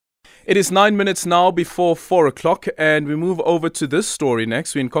It is 9 minutes now before 4 o'clock, and we move over to this story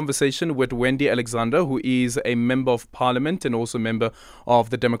next. We're in conversation with Wendy Alexander, who is a member of parliament and also member of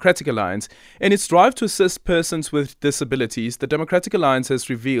the Democratic Alliance. In its drive to assist persons with disabilities, the Democratic Alliance has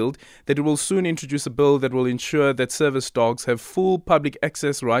revealed that it will soon introduce a bill that will ensure that service dogs have full public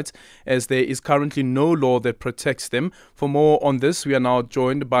access rights, as there is currently no law that protects them. For more on this, we are now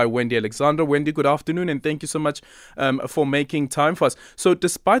joined by Wendy Alexander. Wendy, good afternoon, and thank you so much for making time for us. So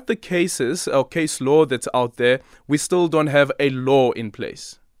despite the cases or case law that's out there, we still don't have a law in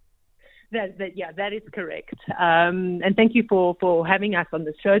place. That is correct. And thank you for having us on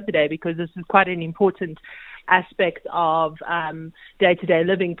the show today, because this is quite an important aspect of day-to-day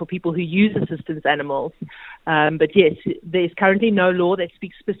living for people who use assistance animals. But yes, there's currently no law that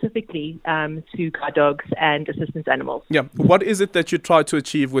speaks specifically to guide dogs and assistance animals. Yeah. What is it that you try to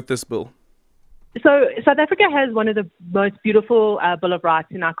achieve with this bill? So South Africa has one of the most beautiful Bill of Rights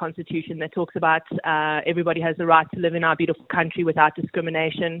in our constitution that talks about everybody has the right to live in our beautiful country without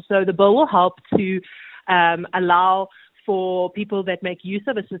discrimination. So the bill will help to allow for people that make use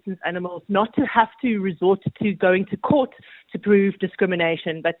of assistance animals not to have to resort to going to court to prove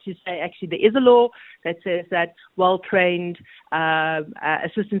discrimination, but to say actually there is a law that says that well-trained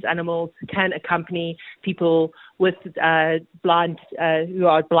assistance animals can accompany people with who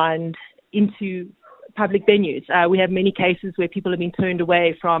are blind into public venues. We have many cases where people have been turned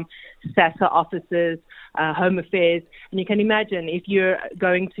away from SASSA offices, Home Affairs, and you can imagine if you're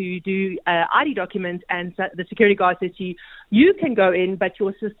going to do ID documents and the security guard says to you, you can go in, but your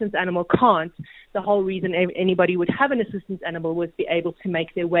assistance animal can't. The whole reason anybody would have an assistance animal was be able to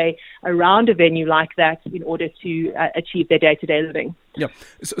make their way around a venue like that in order to achieve their day-to-day living. Yeah.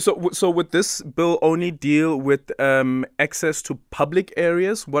 So would this bill only deal with access to public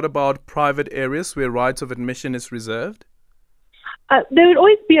areas? What about private areas where rights of admission is reserved? There would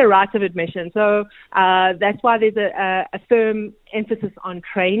always be a right of admission. So that's why there's a firm emphasis on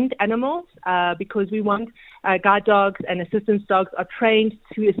trained animals, because we want guide dogs and assistance dogs are trained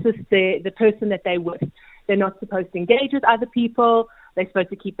to assist the person that they're with. They're not supposed to engage with other people. They're supposed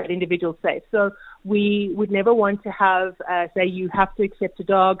to keep that individual safe. So we would never want to have, say, you have to accept a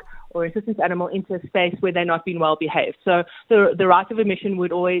dog or assistance animal into a space where they're not being well behaved. So the right of admission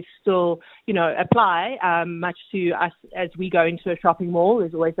would always still, apply, much to us as we go into a shopping mall.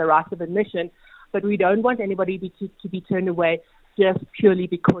 There's always a right of admission, but we don't want anybody to be turned away just purely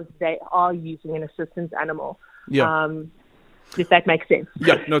because they are using an assistance animal. Yeah. If that makes sense.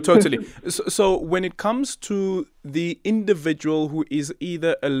 Yeah, no, totally. So when it comes to the individual who is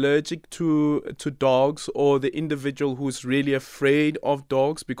either allergic to dogs, or the individual who's really afraid of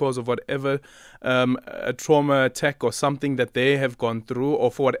dogs because of whatever a trauma attack or something that they have gone through,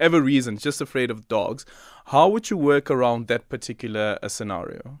 or for whatever reason, just afraid of dogs, how would you work around that particular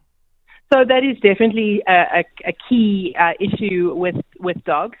scenario? So that is definitely a key issue with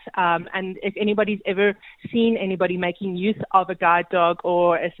dogs. And if anybody's ever seen anybody making use of a guide dog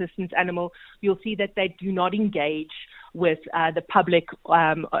or assistance animal, you'll see that they do not engage with the public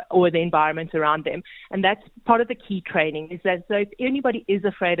or the environment around them. And that's part of the key training, is that so if anybody is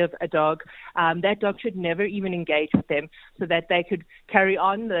afraid of a dog, that dog should never even engage with them, so that they could carry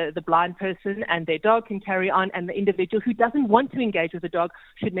on, the blind person and their dog can carry on, and the individual who doesn't want to engage with the dog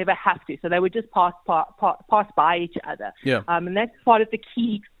should never have to. So they would just pass by each other. Yeah. And that's part of the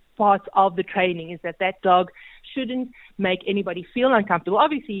key part of the training, is that dog shouldn't make anybody feel uncomfortable.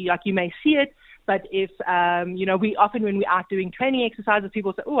 Obviously, like, you may see it, but if, we often, when we are doing training exercises,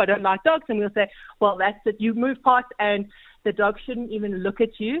 people say, oh, I don't like dogs. And we'll say, well, that's it. You move past and the dog shouldn't even look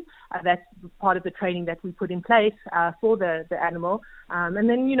at you. That's part of the training that we put in place for the animal. And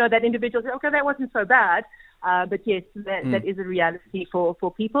then, that individual says, okay, that wasn't so bad. But yes, that is a reality for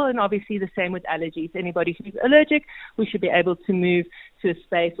people. And obviously the same with allergies. Anybody who's allergic, we should be able to move to a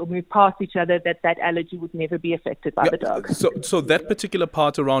space or move past each other that allergy would never be affected by the dog. So that particular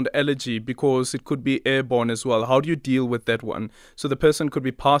part around allergy, because it could be airborne as well, how do you deal with that one? So the person could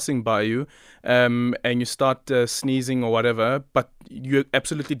be passing by you and you start sneezing or whatever, but you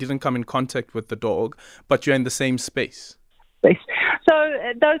absolutely didn't come in contact with the dog, but you're in the same space. So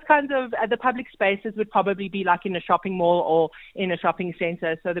those kinds of the public spaces would probably be like in a shopping mall or in a shopping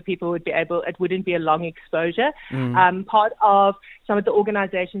center, so that people would be able, it wouldn't be a long exposure. Part of some of the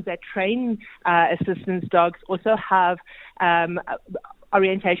organizations that train assistance dogs also have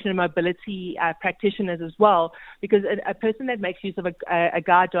orientation and mobility practitioners as well, because a person that makes use of a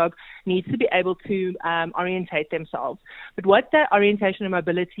guide dog needs to be able to orientate themselves. But what the orientation and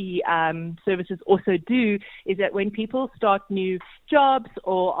mobility services also do is that when people start new jobs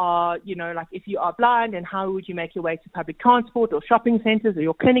or are, like if you are blind and how would you make your way to public transport or shopping centers or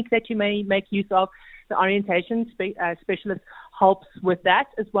your clinic that you may make use of, the orientation specialist helps with that,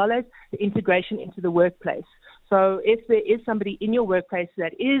 as well as the integration into the workplace. So if there is somebody in your workplace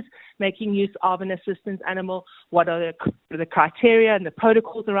that is making use of an assistance animal, what are the criteria and the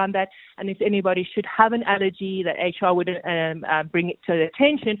protocols around that? And if anybody should have an allergy that HR would bring it to their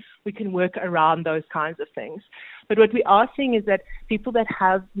attention, we can work around those kinds of things. But what we are seeing is that people that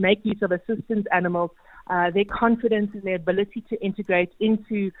make use of assistance animals, their confidence and their ability to integrate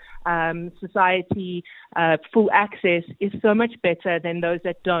into society, full access, is so much better than those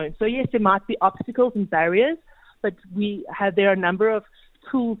that don't. So yes, there might be obstacles and barriers, but there are a number of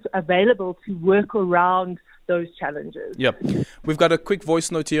tools available to work around those challenges. Yep. We've got a quick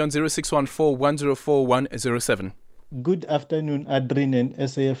voice note here on 0614 104 107. Good afternoon, Adrin and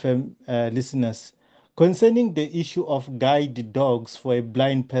SAFM listeners. Concerning the issue of guide dogs for a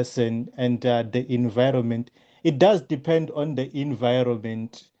blind person and the environment, it does depend on the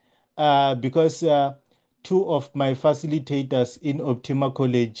environment because two of my facilitators in Optima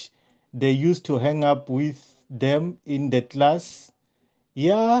College, they used to hang up with them in the class.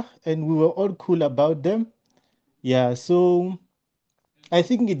 Yeah, and we were all cool about them. Yeah, so I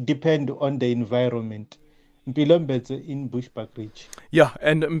think it depends on the environment. Mpilombetse in Bushbuck Ridge. Yeah,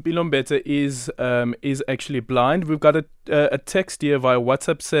 and Mpilombetse is actually blind. We've got a text here via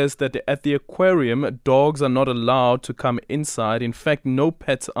WhatsApp says that at the aquarium, dogs are not allowed to come inside. In fact, no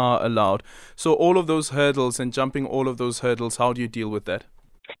pets are allowed. So all of those hurdles and jumping all of those hurdles, how do you deal with that?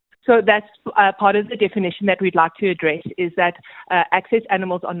 So that's part of the definition that we'd like to address, is that access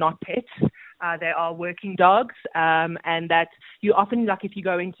animals are not pets. They are working dogs, and that you often, like if you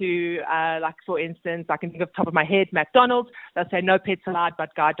go into, like for instance, I can think of the top of my head, McDonald's, they'll say no pets allowed,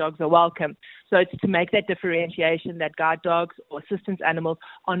 but guide dogs are welcome. So it's to make that differentiation that guide dogs or assistance animals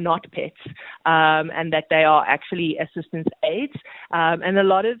are not pets, and that they are actually assistance aids. And a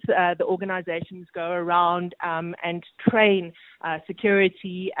lot of the organizations go around and train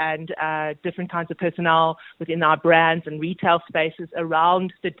security and different kinds of personnel within our brands and retail spaces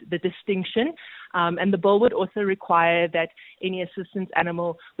around the distinction. And the bill would also require that any assistance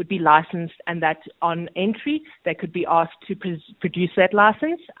animal would be licensed, and that on entry they could be asked to produce that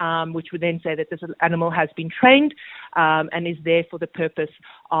license, which would then say that this animal has been trained and is there for the purpose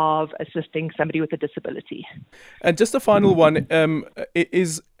of assisting somebody with a disability. And just a final one,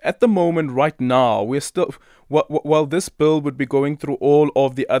 is at the moment right now, we're still, while this bill would be going through all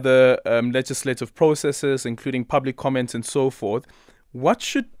of the other legislative processes, including public comments and so forth, what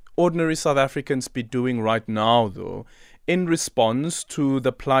should ordinary South Africans be doing right now, though, in response to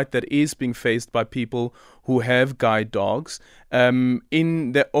the plight that is being faced by people who have guide dogs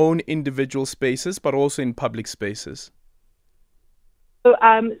in their own individual spaces, but also in public spaces? So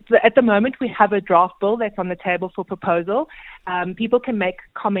at the moment, we have a draft bill that's on the table for proposal. People can make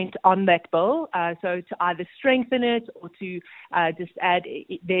comment on that bill, so to either strengthen it or to just add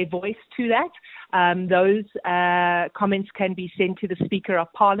their voice to that. Those comments can be sent to the Speaker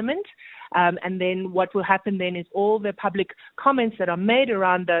of Parliament. And then what will happen then is all the public comments that are made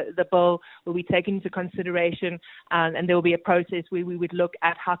around the bill will be taken into consideration, and there will be a process where we would look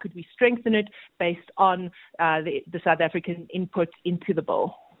at how could we strengthen it based on the South African input into the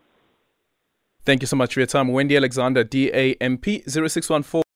bill. Thank you so much for your time. Wendy Alexander, DAMP, 0614